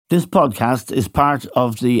This podcast is part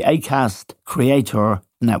of the Acast Creator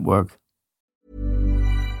Network.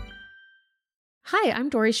 Hi, I'm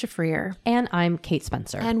Dori Shafrir. And I'm Kate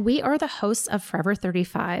Spencer. And we are the hosts of Forever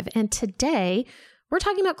 35. And today, we're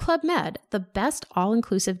talking about Club Med, the best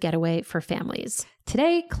all-inclusive getaway for families.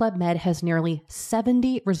 Today, Club Med has nearly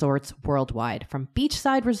 70 resorts worldwide, from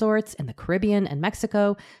beachside resorts in the Caribbean and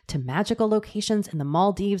Mexico, to magical locations in the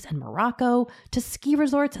Maldives and Morocco, to ski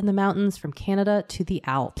resorts in the mountains from Canada to the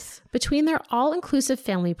Alps. Between their all-inclusive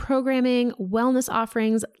family programming, wellness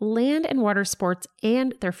offerings, land and water sports,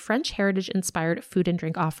 and their French heritage-inspired food and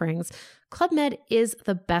drink offerings, Club Med is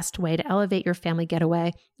the best way to elevate your family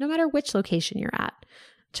getaway, no matter which location you're at.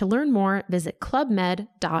 To learn more, visit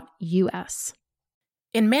clubmed.us.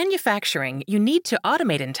 In manufacturing, you need to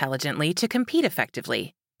automate intelligently to compete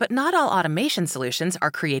effectively. But not all automation solutions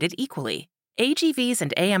are created equally. AGVs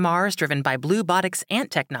and AMRs driven by Bluebotics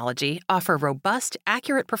Ant technology offer robust,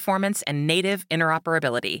 accurate performance and native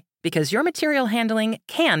interoperability, because your material handling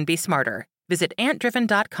can be smarter. Visit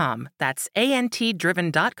antdriven.com, that's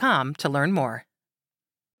ANTdriven.com, to learn more.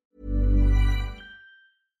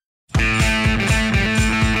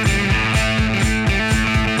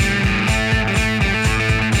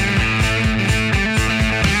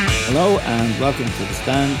 Hello and welcome to The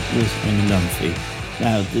Stand with Eamon Dunphy.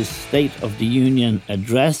 Now, this State of the Union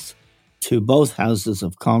address to both houses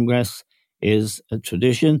of Congress is a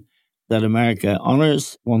tradition that America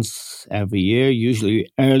honours once every year, usually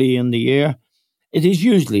early in the year. It is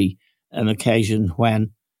usually an occasion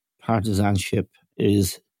when partisanship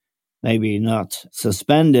is maybe not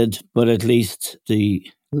suspended, but at least the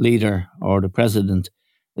leader or the president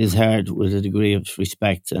is heard with a degree of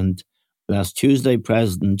respect. And last Tuesday,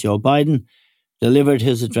 President Joe Biden delivered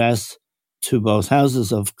his address to both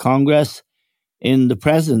houses of Congress in the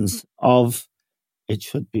presence of, it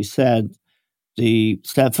should be said, the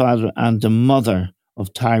stepfather and the mother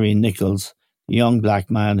of Tyree Nichols, the young black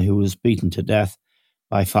man who was beaten to death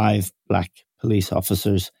by 5 black police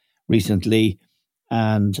officers recently.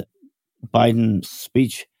 And Biden's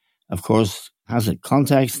speech, of course, has a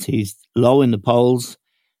context. He's low in the polls.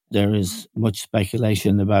 There is much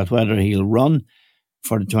speculation about whether he'll run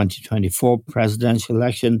for the 2024 presidential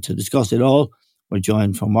election. To discuss it all, we're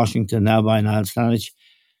joined from Washington now by Niall Stanage,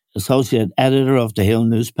 associate editor of The Hill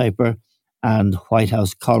newspaper and White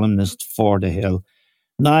House columnist for The Hill.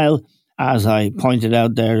 Niall, as I pointed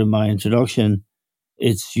out there in my introduction,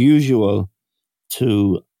 it's usual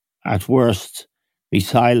to, at worst, be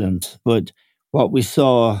silent. But what we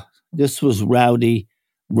saw, this was rowdy,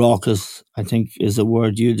 raucous, I think is a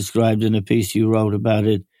word you described in a piece you wrote about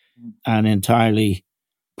it, an entirely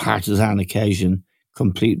partisan occasion,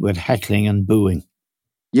 complete with heckling and booing.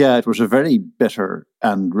 Yeah, it was a very bitter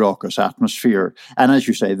and raucous atmosphere. And as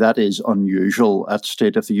you say, that is unusual at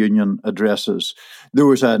State of the Union addresses. There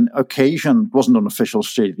was an occasion, it wasn't an official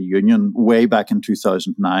State of the Union, way back in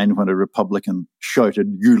 2009 when a Republican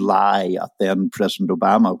shouted, "You lie," at then President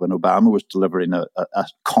Obama, when Obama was delivering a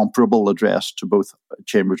comparable address to both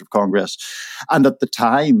chambers of Congress. And at the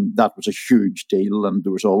time, that was a huge deal, and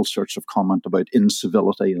there was all sorts of comment about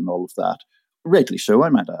incivility and all of that. Rightly so, I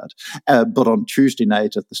might add. But on Tuesday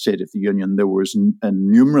night at the State of the Union, there was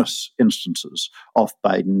numerous instances of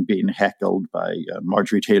Biden being heckled by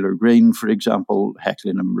Marjorie Taylor Greene, for example,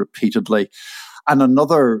 heckling him repeatedly. And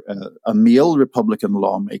another, a male Republican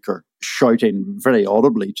lawmaker, shouting very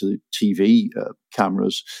audibly to the TV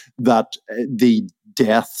cameras that the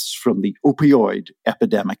deaths from the opioid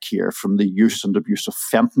epidemic here, from the use and abuse of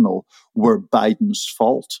fentanyl, were Biden's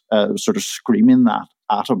fault, sort of screaming that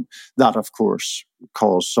at him. That, of course,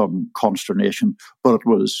 caused some consternation, but it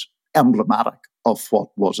was emblematic of what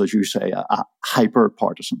was, as you say, a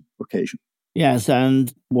hyper-partisan occasion. Yes,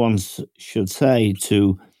 and one should say,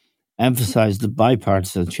 to emphasise the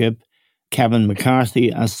bipartisanship, Kevin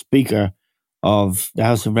McCarthy, as Speaker of the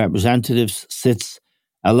House of Representatives, sits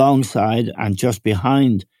alongside and just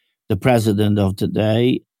behind the President of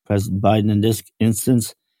today, President Biden in this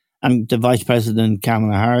instance, and the Vice President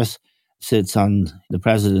Kamala Harris sits on the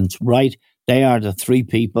President's right. They are the 3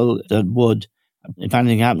 people that would, if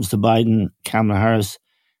anything happens to Biden, Kamala Harris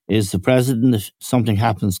is the President. If something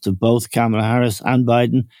happens to both Kamala Harris and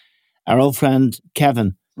Biden, our old friend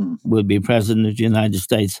Kevin will be President of the United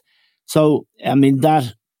States. So, I mean,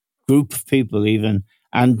 that group of people even,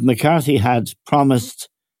 and McCarthy had promised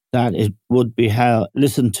that it would be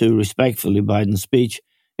listened to respectfully, Biden's speech.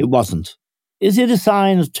 It wasn't. Is it a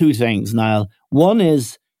sign of 2 things, Niall? One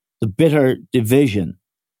is the bitter division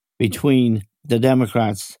between the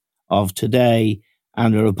Democrats of today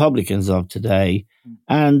and the Republicans of today.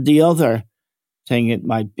 And the other thing it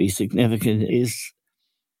might be significant is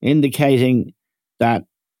indicating that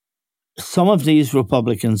some of these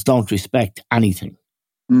Republicans don't respect anything.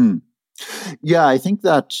 Yeah, I think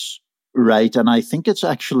that's right. And I think it's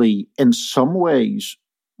actually, in some ways,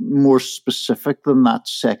 more specific than that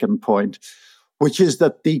second point, which is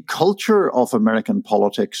that the culture of American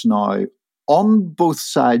politics now, on both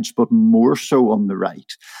sides, but more so on the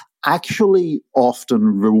right, actually often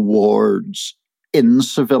rewards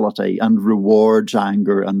incivility and rewards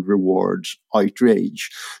anger and rewards outrage.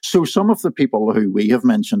 So some of the people who we have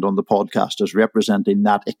mentioned on the podcast as representing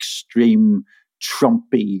that extreme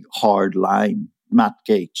Trumpy hard line, Matt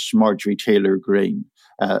Gaetz, Marjorie Taylor Greene,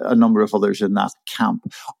 a number of others in that camp,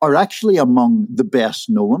 are actually among the best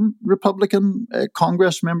known Republican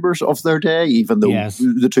Congress members of their day, even though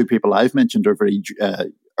the two people I've mentioned are very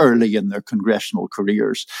early in their congressional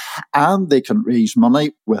careers. And they can raise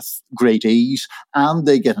money with great ease, and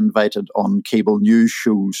they get invited on cable news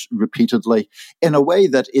shows repeatedly in a way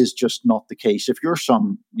that is just not the case. If you're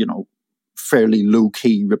some, fairly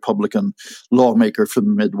low-key Republican lawmaker from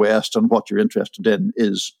the Midwest, and what you're interested in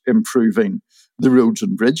is improving the roads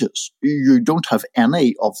and bridges, you don't have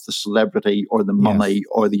any of the celebrity or the money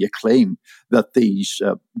or the acclaim that these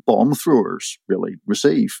bomb throwers really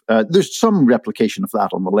receive. There's some replication of that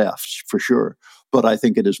on the left, for sure, but I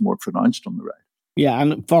think it is more pronounced on the right. Yeah,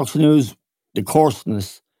 and Fox News, the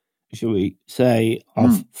coarseness, should we say,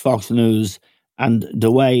 of Fox News and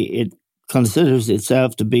the way it considers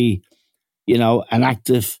itself to be an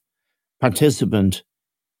active participant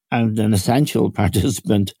and an essential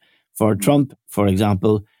participant for Trump, for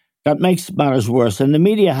example, that makes matters worse. And the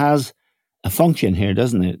media has a function here,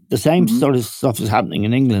 doesn't it? The same sort of stuff is happening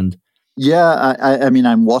in England. Yeah, I mean,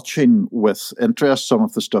 I'm watching with interest some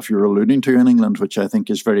of the stuff you're alluding to in England, which I think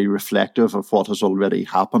is very reflective of what has already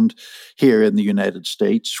happened here in the United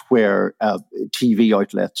States, where TV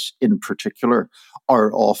outlets in particular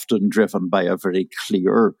are often driven by a very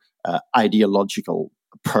clear ideological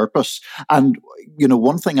purpose. And,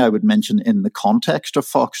 one thing I would mention in the context of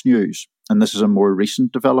Fox News, and this is a more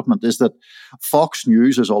recent development, is that Fox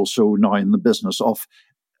News is also now in the business of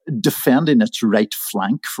defending its right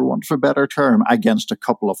flank, for want of a better term, against a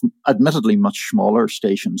couple of admittedly much smaller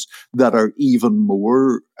stations that are even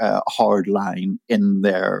more hardline in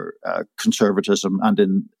their conservatism and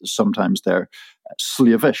in sometimes their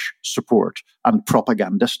slavish support and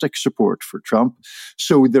propagandistic support for Trump.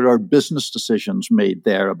 So there are business decisions made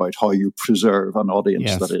there about how you preserve an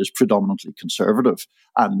audience that is predominantly conservative.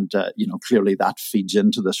 And, clearly that feeds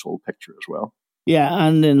into this whole picture as well. Yeah,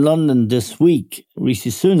 and in London this week, Rishi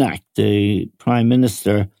Sunak, the Prime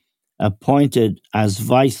Minister, appointed as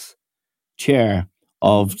Vice Chair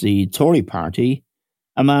of the Tory party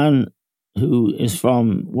a man who is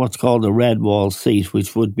from what's called a red wall seat,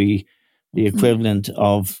 which would be the equivalent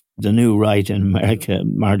of the new right in America,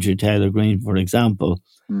 Marjorie Taylor Greene, for example.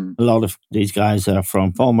 A lot of these guys are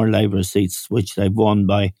from former Labour seats, which they've won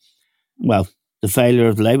by, the failure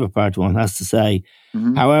of the Labour Party, one has to say.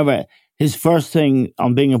 However, his first thing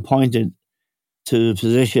on being appointed to the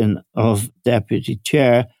position of deputy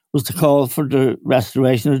chair was to call for the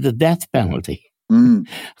restoration of the death penalty,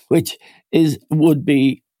 which would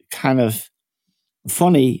be kind of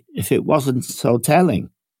funny if it wasn't so telling.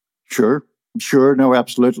 Sure, no,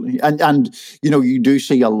 absolutely. And you do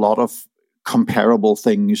see a lot of comparable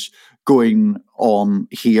things going on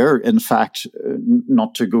here. In fact,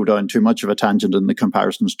 not to go down too much of a tangent in the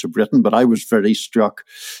comparisons to Britain, but I was very struck.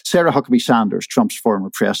 Sarah Huckabee Sanders, Trump's former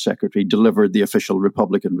press secretary, delivered the official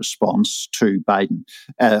Republican response to Biden.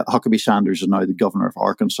 Huckabee Sanders is now the governor of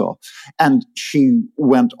Arkansas. And she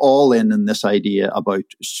went all in this idea about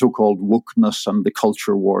so-called wokeness and the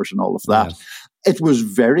culture wars and all of that. Yes. It was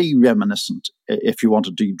very reminiscent, if you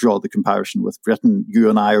wanted to draw the comparison with Britain. You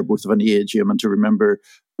and I are both of an age, Eamon, to remember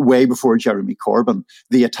way before Jeremy Corbyn,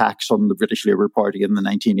 the attacks on the British Labour Party in the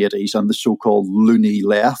 1980s and the so-called loony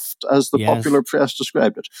left, as the popular press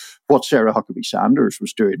described it. What Sarah Huckabee Sanders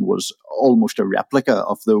was doing was almost a replica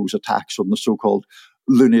of those attacks on the so-called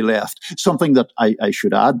loony left. Something that I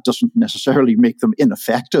should add doesn't necessarily make them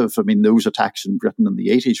ineffective. I mean, those attacks in Britain in the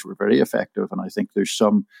 80s were very effective, and I think there's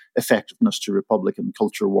some effectiveness to Republican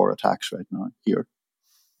culture war attacks right now here.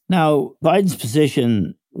 Now, Biden's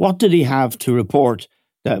position, what did he have to report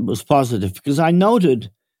that was positive? Because I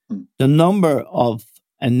noted the number of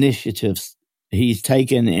initiatives he's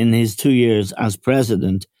taken in his 2 years as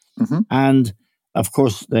president. And, of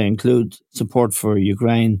course, they include support for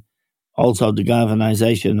Ukraine, also the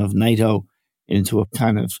galvanization of NATO into a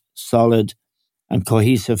kind of solid and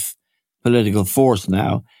cohesive political force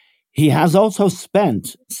now. He has also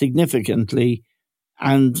spent significantly,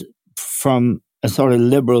 and from a sort of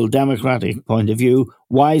liberal democratic point of view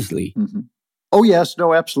wisely. Mm-hmm. Oh, yes.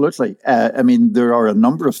 No, absolutely. I mean, there are a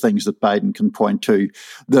number of things that Biden can point to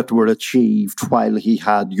that were achieved while he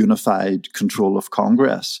had unified control of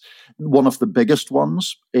Congress. One of the biggest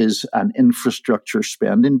ones is an infrastructure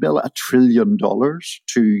spending bill, $1 trillion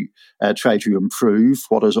to try to improve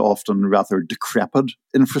what is often rather decrepit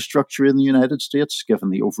infrastructure in the United States, given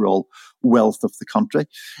the overall wealth of the country.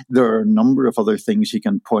 There are a number of other things he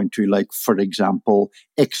can point to, like, for example,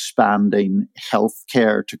 expanding health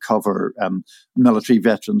care to cover military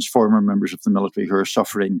veterans, former members of the military who are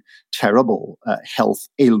suffering terrible health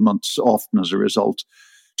ailments, often as a result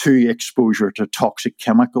to exposure to toxic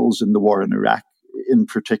chemicals in the war in Iraq in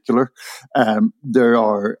particular. There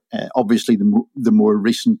are obviously the more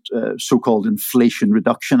recent so-called Inflation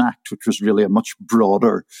Reduction Act, which was really a much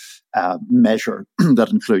broader measure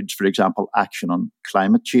that includes, for example, action on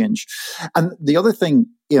climate change. And the other thing,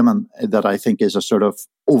 Eamon, that I think is a sort of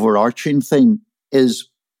overarching theme is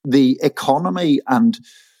the economy and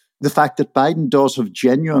the fact that Biden does have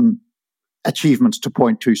genuine achievements to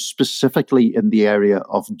point to specifically in the area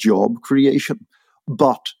of job creation,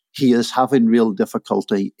 but he is having real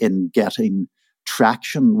difficulty in getting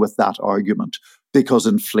traction with that argument because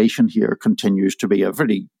inflation here continues to be a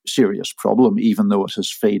very serious problem, even though it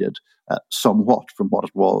has faded somewhat from what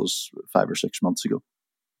it was 5 or 6 months ago.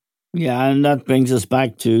 Yeah, and that brings us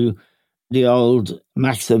back to the old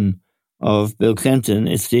maxim of Bill Clinton,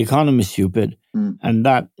 it's the economy, stupid. And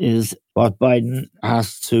that is what Biden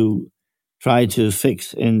has to try to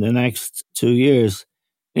fix in the next 2 years.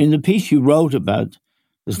 In the piece you wrote about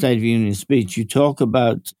the State of the Union speech, you talk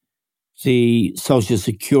about the Social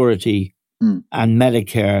Security and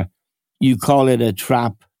Medicare. You call it a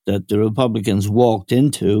trap that the Republicans walked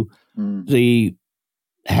into. The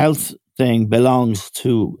health thing belongs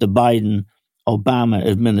to the Biden-Obama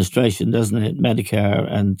administration, doesn't it?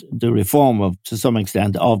 Medicare and the reform of, to some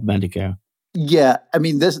extent, of Medicare. Yeah, I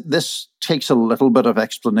mean, this takes a little bit of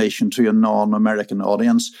explanation to a non-American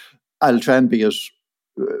audience. I'll try and be as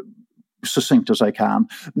succinct as I can.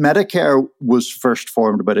 Medicare was first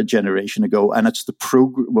formed about a generation ago, and it's the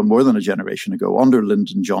more than a generation ago, under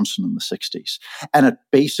Lyndon Johnson in the 60s. And it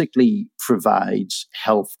basically provides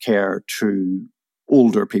health care to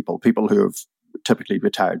older people who have typically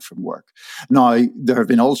retired from work. Now, there have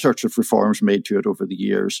been all sorts of reforms made to it over the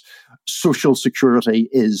years. Social Security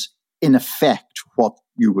is in effect what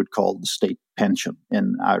you would call the state pension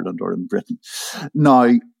in Ireland or in Britain.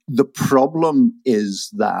 Now, the problem is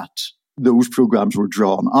that those programs were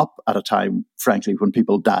drawn up at a time, frankly, when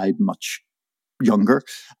people died much younger.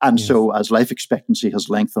 And so as life expectancy has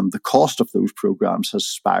lengthened, the cost of those programs has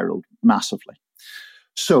spiraled massively.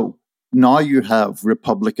 So now you have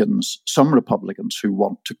some Republicans who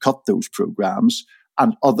want to cut those programs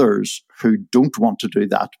and others who don't want to do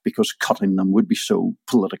that because cutting them would be so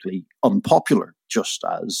politically unpopular, just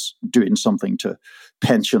as doing something to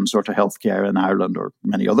pensions or to healthcare in Ireland or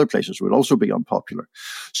many other places would also be unpopular.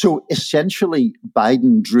 So essentially,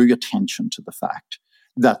 Biden drew attention to the fact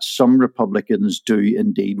that some Republicans do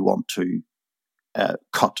indeed want to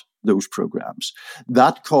cut those programs.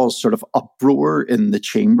 That caused sort of uproar in the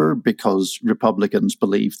chamber because Republicans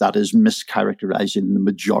believe that is mischaracterizing the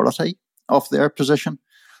majority of their position.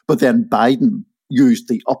 But then Biden used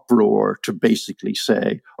the uproar to basically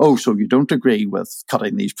say, oh, so you don't agree with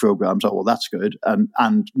cutting these programs? Oh, well, that's good.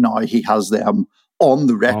 And now he has them on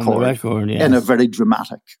the record yes, in a very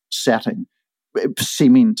dramatic setting,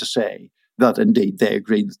 seeming to say that indeed they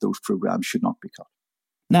agree that those programs should not be cut.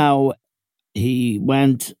 Now, he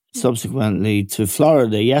went subsequently to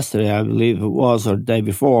Florida yesterday, I believe it was, or the day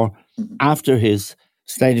before, after his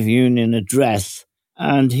State of the Union address.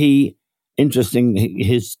 And his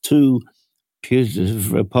two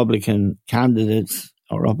putative Republican candidates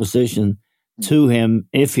or opposition to him,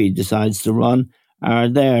 if he decides to run, are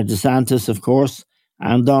there. DeSantis, of course,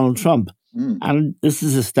 and Donald Trump. And this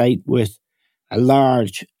is a state with a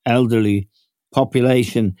large elderly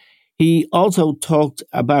population. He also talked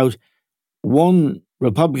about one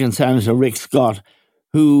Republican Senator, Rick Scott,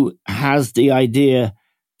 who has the idea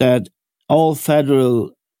that all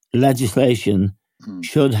federal legislation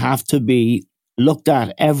should have to be looked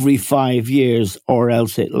at every 5 years or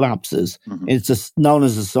else it lapses. It's known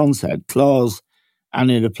as a sunset clause, and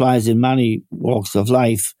it applies in many walks of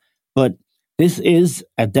life. But this is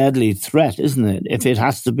a deadly threat, isn't it? If it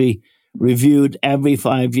has to be reviewed every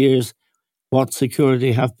 5 years, what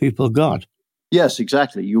security have people got? Yes,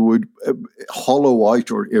 exactly. You would hollow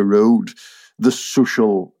out or erode the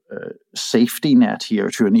social safety net here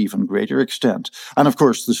to an even greater extent. And of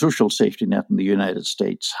course, the social safety net in the United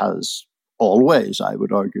States has always, I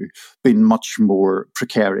would argue, been much more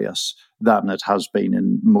precarious than it has been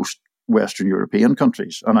in most Western European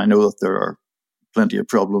countries. And I know that there are plenty of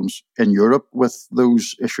problems in Europe with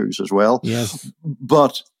those issues as well. Yes.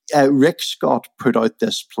 But Rick Scott put out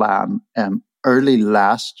this plan early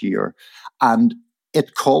last year, and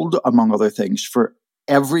it called, among other things, for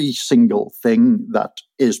every single thing that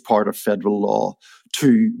is part of federal law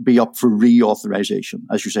to be up for reauthorization,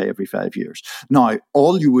 as you say, every 5 years. Now,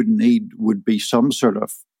 all you would need would be some sort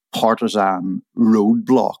of partisan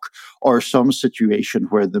roadblock or some situation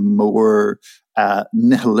where the more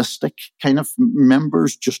nihilistic kind of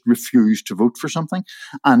members just refuse to vote for something.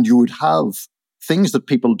 And you would have things that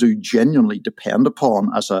people do genuinely depend upon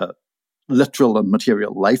as a literal and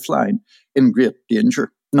material lifeline in great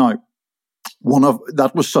danger. Now,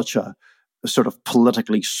 that was such a sort of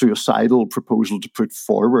politically suicidal proposal to put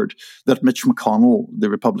forward that Mitch McConnell, the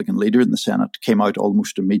Republican leader in the Senate, came out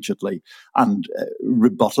almost immediately and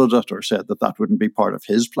rebutted it or said that that wouldn't be part of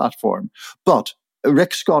his platform. But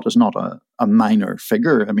Rick Scott is not a minor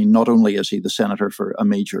figure. I mean, not only is he the senator for a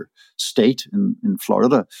major state in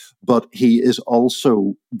Florida, but he is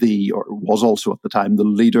also was also at the time, the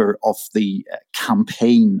leader of the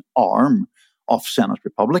campaign arm of Senate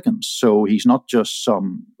Republicans. So he's not just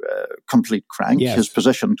some complete crank. Yes. His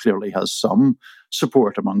position clearly has some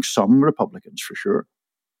support among some Republicans, for sure.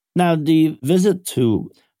 Now, the visit to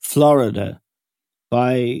Florida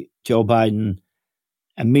by Joe Biden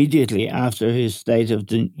immediately after his State of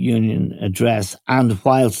the Union address, and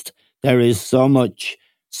whilst there is so much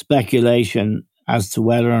speculation as to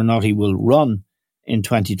whether or not he will run in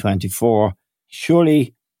 2024,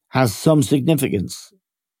 surely has some significance.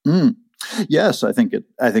 Yes, I think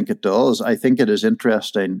it does. I think it is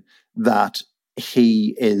interesting that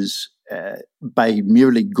he is, by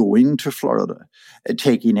merely going to Florida,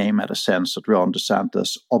 taking aim at a sense at Ron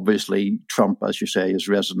DeSantis. Obviously, Trump, as you say, is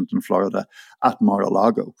resident in Florida at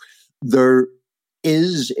Mar-a-Lago. There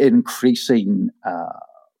is increasing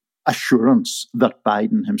assurance that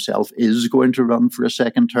Biden himself is going to run for a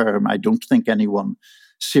second term. I don't think anyone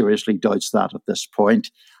seriously doubts that at this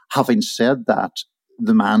point. Having said that,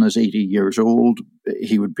 the man is 80 years old.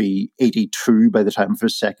 He would be 82 by the time of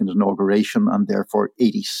his second inauguration, and therefore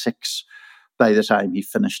 86 by the time he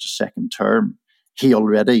finished his second term. He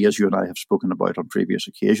already, as you and I have spoken about on previous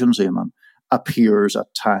occasions, Eamon, appears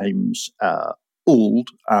at times old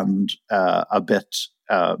and a bit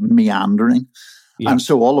meandering. Yeah. And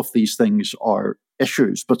so all of these things are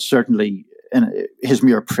issues, but certainly in his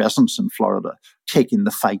mere presence in Florida, taking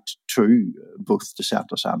the fight to both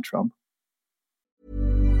DeSantis and Trump.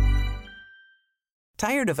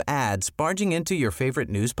 Tired of ads barging into your favorite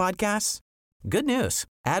news podcasts? Good news.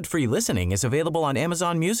 Ad-free listening is available on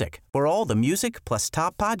Amazon Music for all the music plus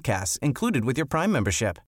top podcasts included with your Prime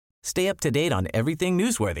membership. Stay up to date on everything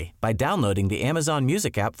newsworthy by downloading the Amazon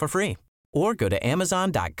Music app for free or go to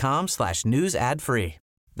amazon.com/news ad free.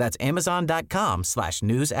 That's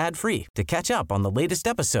amazon.com/news ad free to catch up on the latest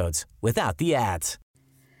episodes without the ads.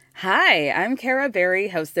 Hi, I'm Cara Berry,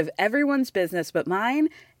 host of Everyone's Business But Mine,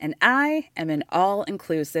 and I am an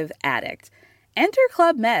all-inclusive addict. Enter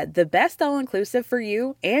Club Med, the best all-inclusive for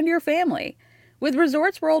you and your family. With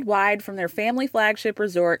resorts worldwide, from their family flagship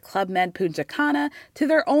resort, Club Med Punta Cana, to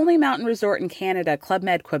their only mountain resort in Canada, Club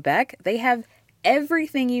Med Quebec, they have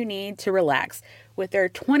everything you need to relax. With their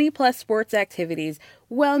 20-plus sports activities,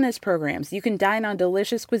 wellness programs, you can dine on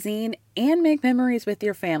delicious cuisine and make memories with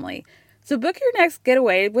your family. So book your next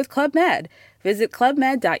getaway with Club Med. Visit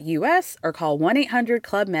clubmed.us or call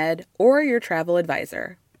 1-800-CLUB-MED or your travel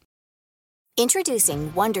advisor.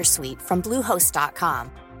 Introducing Wondersuite from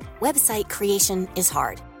Bluehost.com. Website creation is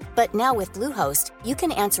hard, but now with Bluehost, you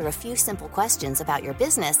can answer a few simple questions about your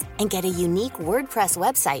business and get a unique WordPress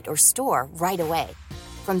website or store right away.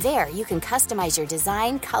 From there, you can customize your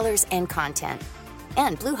design, colors, and content.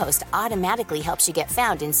 And Bluehost automatically helps you get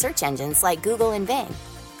found in search engines like Google and Bing.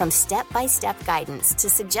 From step-by-step guidance to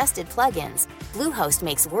suggested plugins, Bluehost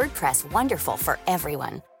makes WordPress wonderful for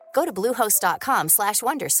everyone. Go to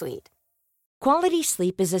bluehost.com/wondersuite. Quality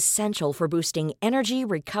sleep is essential for boosting energy,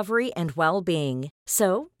 recovery, and well-being.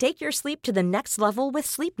 So, take your sleep to the next level with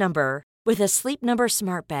Sleep Number. With a Sleep Number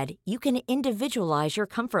smart bed, you can individualize your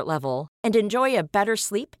comfort level and enjoy a better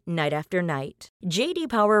sleep night after night. J.D.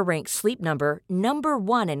 Power ranks Sleep Number number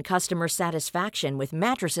 1 in customer satisfaction with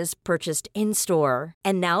mattresses purchased in-store.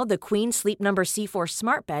 And now the Queen Sleep Number C4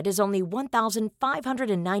 smart bed is only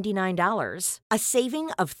 $1,599, a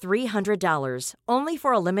saving of $300, only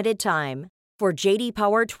for a limited time. For J.D.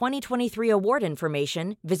 Power 2023 award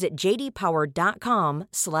information, visit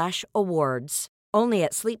jdpower.com/awards. Only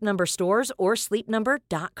at Sleep Number stores or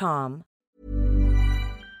sleepnumber.com.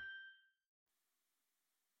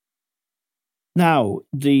 Now,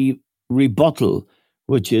 the rebuttal,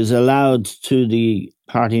 which is allowed to the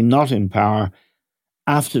party not in power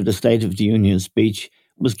after the State of the Union speech,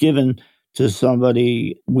 was given to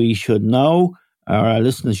somebody we should know, or our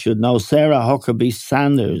listeners should know, Sarah Huckabee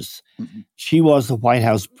Sanders. Mm-hmm. She was the White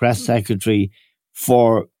House press secretary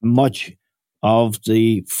for much of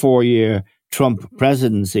the 4-year Trump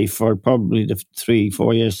presidency, for probably the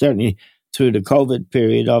 3-4 years, certainly through the COVID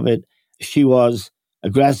period of it. She was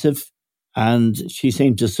aggressive and she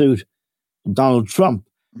seemed to suit Donald Trump,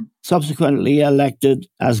 subsequently elected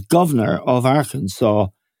as governor of Arkansas.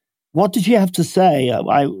 What did she have to say?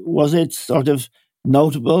 Was it sort of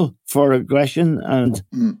notable for aggression and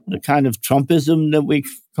the kind of Trumpism that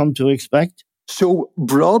we've come to expect? So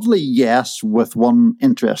broadly, yes, with one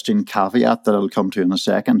interesting caveat that I'll come to in a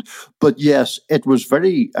second. But yes, it was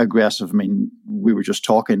very aggressive. I mean, we were just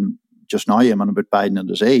talking just now, Eamon, about Biden and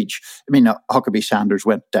his age. I mean, Huckabee Sanders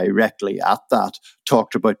went directly at that,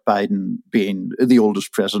 talked about Biden being the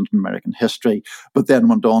oldest president in American history, but then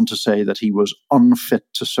went on to say that he was unfit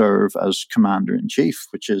to serve as commander-in-chief,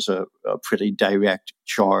 which is a pretty direct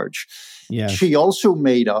charge. Yes. She also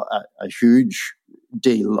made a huge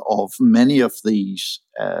deal of many of these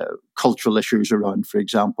cultural issues around, for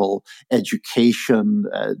example, education,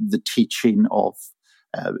 the teaching of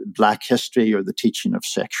Black history, or the teaching of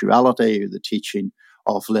sexuality, or the teaching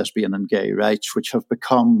of lesbian and gay rights, which have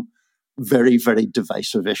become very, very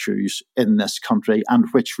divisive issues in this country, and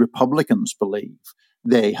which Republicans believe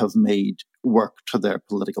they have made work to their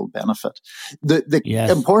political benefit. The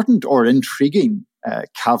important or intriguing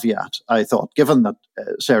caveat, I thought, given that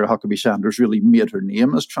Sarah Huckabee Sanders really made her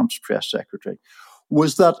name as Trump's press secretary,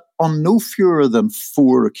 was that on no fewer than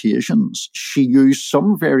 4 occasions, she used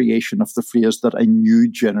some variation of the phrase that a new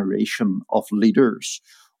generation of leaders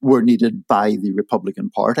were needed by the Republican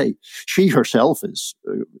Party. She herself is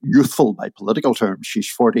youthful by political terms. She's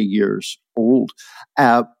 40 years old.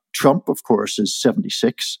 Trump, of course, is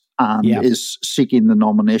 76 and is seeking the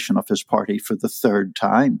nomination of his party for the 3rd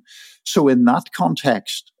time. So in that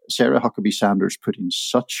context, Sarah Huckabee Sanders putting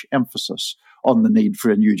such emphasis on the need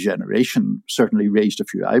for a new generation certainly raised a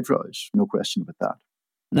few eyebrows, no question about that.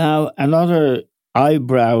 Now, another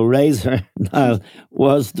eyebrow raiser now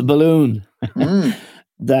was the balloon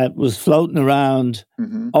that was floating around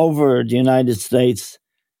over the United States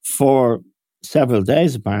for several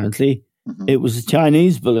days, apparently. It was a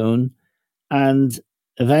Chinese balloon, and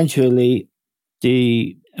eventually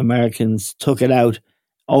the Americans took it out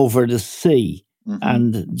over the sea.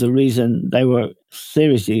 And the reason they were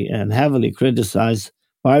seriously and heavily criticized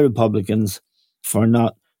by Republicans for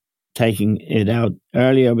not taking it out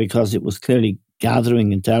earlier, because it was clearly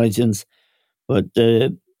gathering intelligence. But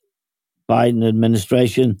the Biden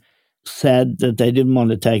administration said that they didn't want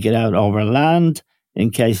to take it out over land in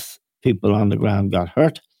case people on the ground got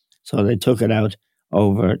hurt. So they took it out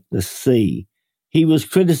over the sea. He was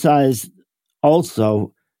criticized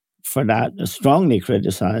also for that, strongly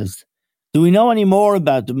criticized. Do we know any more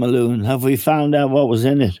about the balloon? Have we found out what was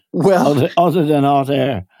in it? Well, other than hot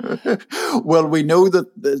air. Well, we know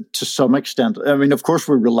that to some extent. I mean, of course,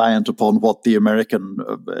 we're reliant upon what the American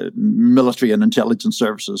military and intelligence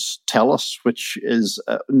services tell us, which is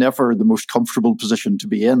never the most comfortable position to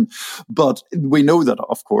be in. But we know that,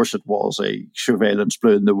 of course, it was a surveillance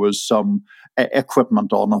balloon. There was some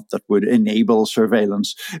equipment on it that would enable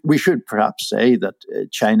surveillance. We should perhaps say that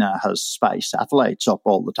China has spy satellites up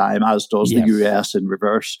all the time, as does the US in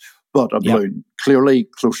reverse, but a balloon clearly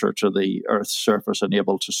closer to the Earth's surface and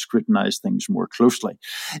able to scrutinize things more closely.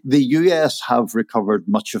 The US have recovered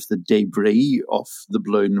much of the debris of the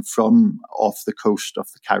balloon from off the coast of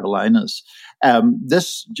the Carolinas.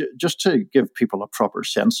 Just to give people a proper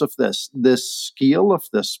sense of this, the scale of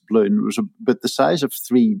this balloon was about the size of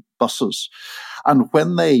 3 buses. And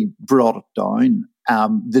when they brought it down,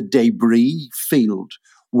 the debris field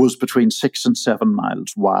was between 6 and 7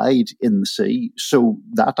 miles wide in the sea. So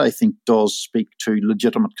that, I think, does speak to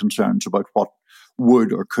legitimate concerns about what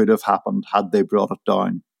would or could have happened had they brought it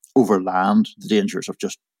down over land, the dangers of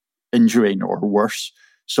just injuring or worse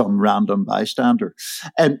some random bystander.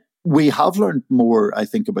 And we have learned more, I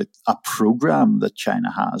think, about a program that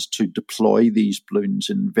China has to deploy these balloons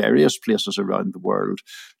in various places around the world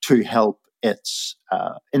to help its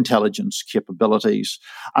intelligence capabilities.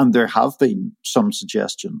 And there have been some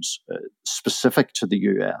suggestions specific to the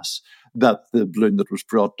US that the balloon that was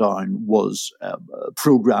brought down was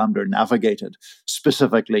programmed or navigated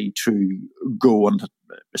specifically to go and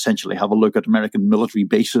essentially have a look at American military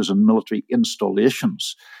bases and military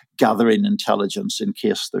installations, gathering intelligence in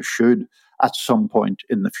case there should at some point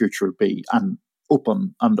in the future be an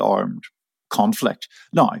open and armed conflict.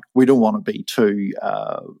 Now, we don't want to be too,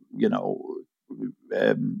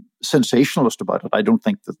 sensationalist about it. I don't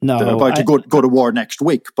think that they're about to go to war next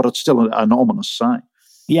week, but it's still an ominous sign.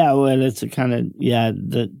 Yeah, well, it's a kind of,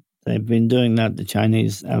 they've been doing that, the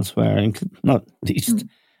Chinese elsewhere, and not least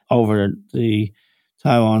over the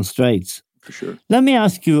Taiwan Straits. For sure. Let me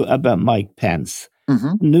ask you about Mike Pence.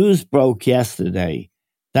 News broke yesterday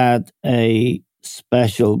that a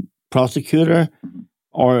special prosecutor,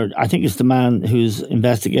 or I think it's the man who's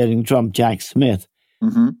investigating Trump, Jack Smith,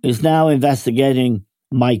 is now investigating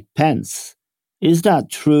Mike Pence. Is that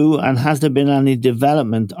true? And has there been any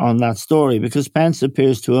development on that story? Because Pence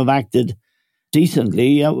appears to have acted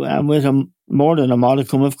decently and with more than a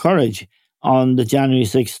modicum of courage on the January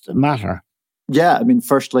 6th matter. Yeah, I mean,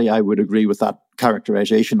 firstly, I would agree with that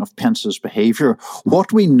characterization of Pence's behavior.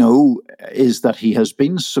 What we know is that he has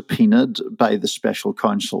been subpoenaed by the special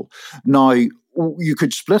counsel. Now, you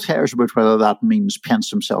could split hairs about whether that means Pence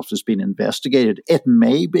himself has been investigated. It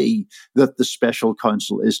may be that the special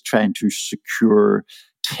counsel is trying to secure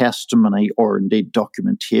testimony or indeed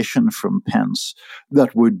documentation from Pence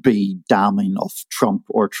that would be damning of Trump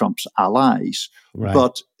or Trump's allies. Right.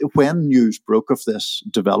 But when news broke of this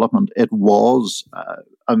development, it was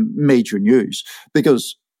a major news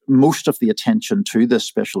because most of the attention to this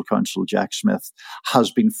special counsel, Jack Smith,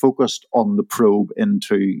 has been focused on the probe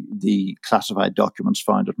into the classified documents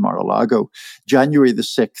found at Mar-a-Lago. January the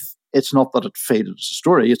 6th, it's not that it faded as a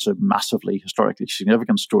story, it's a massively historically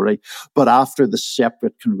significant story, but after the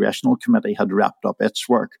separate congressional committee had wrapped up its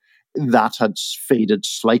work, that had faded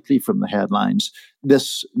slightly from the headlines.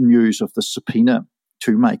 This news of the subpoena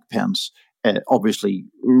to Mike Pence obviously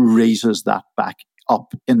raises that back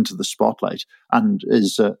up into the spotlight and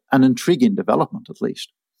is an intriguing development, at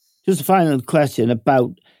least. Just a final question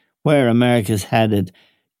about where America's headed.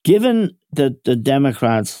 Given that the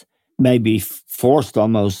Democrats may be forced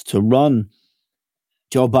almost to run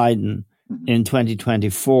Joe Biden in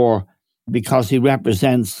 2024 because he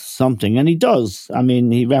represents something, and he does. I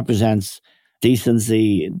mean, he represents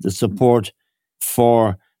decency, the support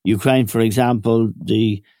for Ukraine, for example,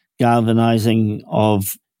 the galvanizing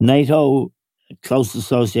of NATO, close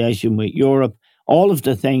association with Europe, all of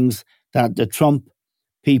the things that the Trump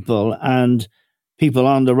people and people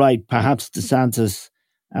on the right, perhaps DeSantis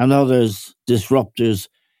and others, disruptors,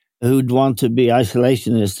 who'd want to be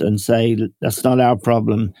isolationists and say, that's not our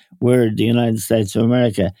problem, we're the United States of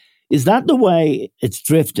America. Is that the way it's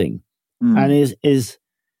drifting? And is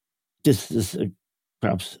this is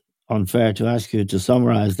perhaps unfair to ask you to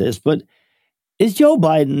summarize this, but is Joe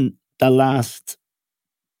Biden the last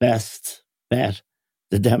best bet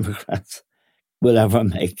the Democrats will ever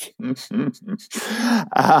make?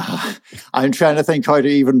 I'm trying to think how to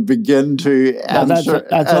even begin to answer.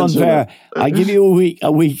 That's unfair. I give you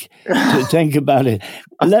a week to think about it.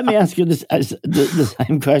 Let me ask you the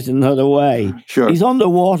same question another way. Sure. He's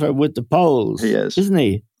underwater with the polls. He is. Isn't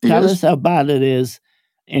he? Tell us how bad it is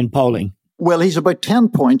in polling. Well, he's about 10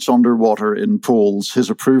 points underwater in polls. His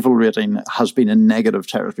approval rating has been in negative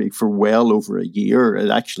territory for well over a year. It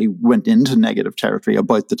actually went into negative territory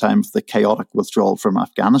about the time of the chaotic withdrawal from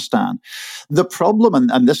Afghanistan. The problem,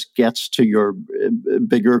 and this gets to your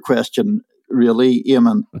bigger question, really,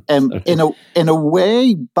 Eamon, in a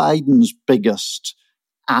way, Biden's biggest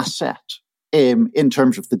asset in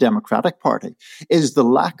terms of the Democratic Party is the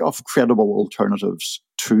lack of credible alternatives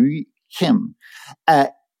to him.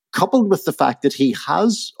 Coupled with the fact that he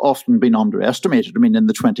has often been underestimated. I mean, in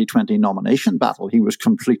the 2020 nomination battle, he was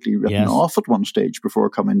completely written off at one stage before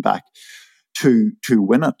coming back to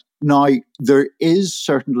win it. Now, there is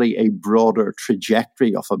certainly a broader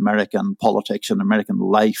trajectory of American politics and American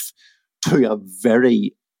life to a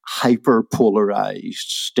very hyper-polarized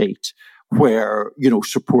state where,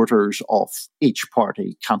 supporters of each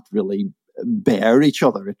party can't really bear each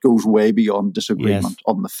other. It goes way beyond disagreement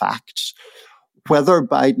on the facts. Whether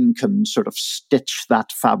Biden can sort of stitch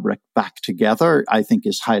that fabric back together, I think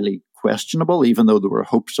is highly questionable, even though there were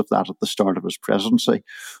hopes of that at the start of his presidency.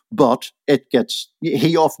 But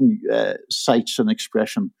he often cites an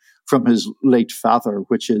expression from his late father,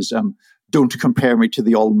 which is, don't compare me to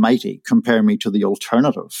the almighty, compare me to the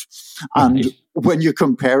alternative. And when you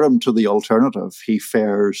compare him to the alternative, he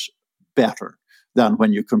fares better than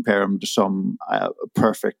when you compare him to some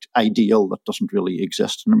perfect ideal that doesn't really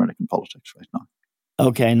exist in American politics right now.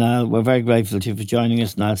 Okay, Niall, we're very grateful to you for joining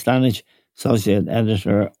us. Niall Stanage, Associate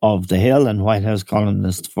Editor of The Hill and White House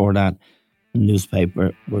columnist for that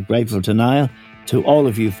newspaper. We're grateful to Niall, to all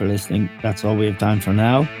of you for listening. That's all we have time for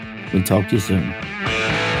now. We'll talk to you soon.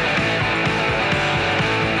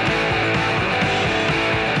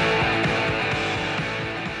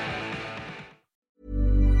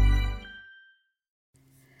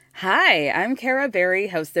 Hi, I'm Kara Berry,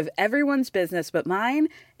 host of Everyone's Business But Mine,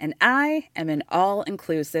 and I am an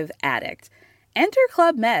all-inclusive addict. Enter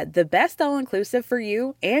Club Med, the best all-inclusive for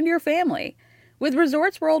you and your family. With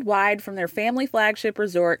resorts worldwide, from their family flagship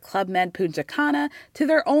resort, Club Med Punta Cana, to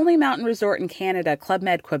their only mountain resort in Canada, Club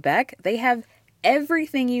Med Quebec, they have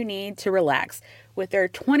everything you need to relax. With their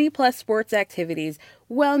 20-plus sports activities,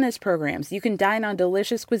 wellness programs, you can dine on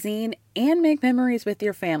delicious cuisine and make memories with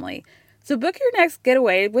your family. So book your next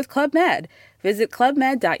getaway with Club Med. Visit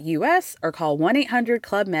clubmed.us or call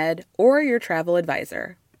 1-800-CLUB-MED or your travel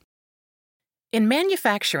advisor. In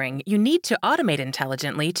manufacturing, you need to automate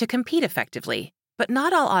intelligently to compete effectively. But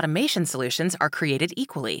not all automation solutions are created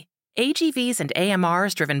equally. AGVs and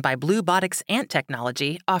AMRs driven by Bluebotic's ANT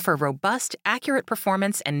technology offer robust, accurate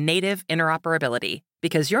performance and native interoperability,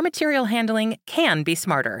 because your material handling can be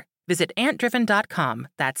smarter. Visit antdriven.com,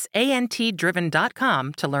 that's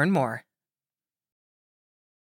ANTdriven.com, to learn more.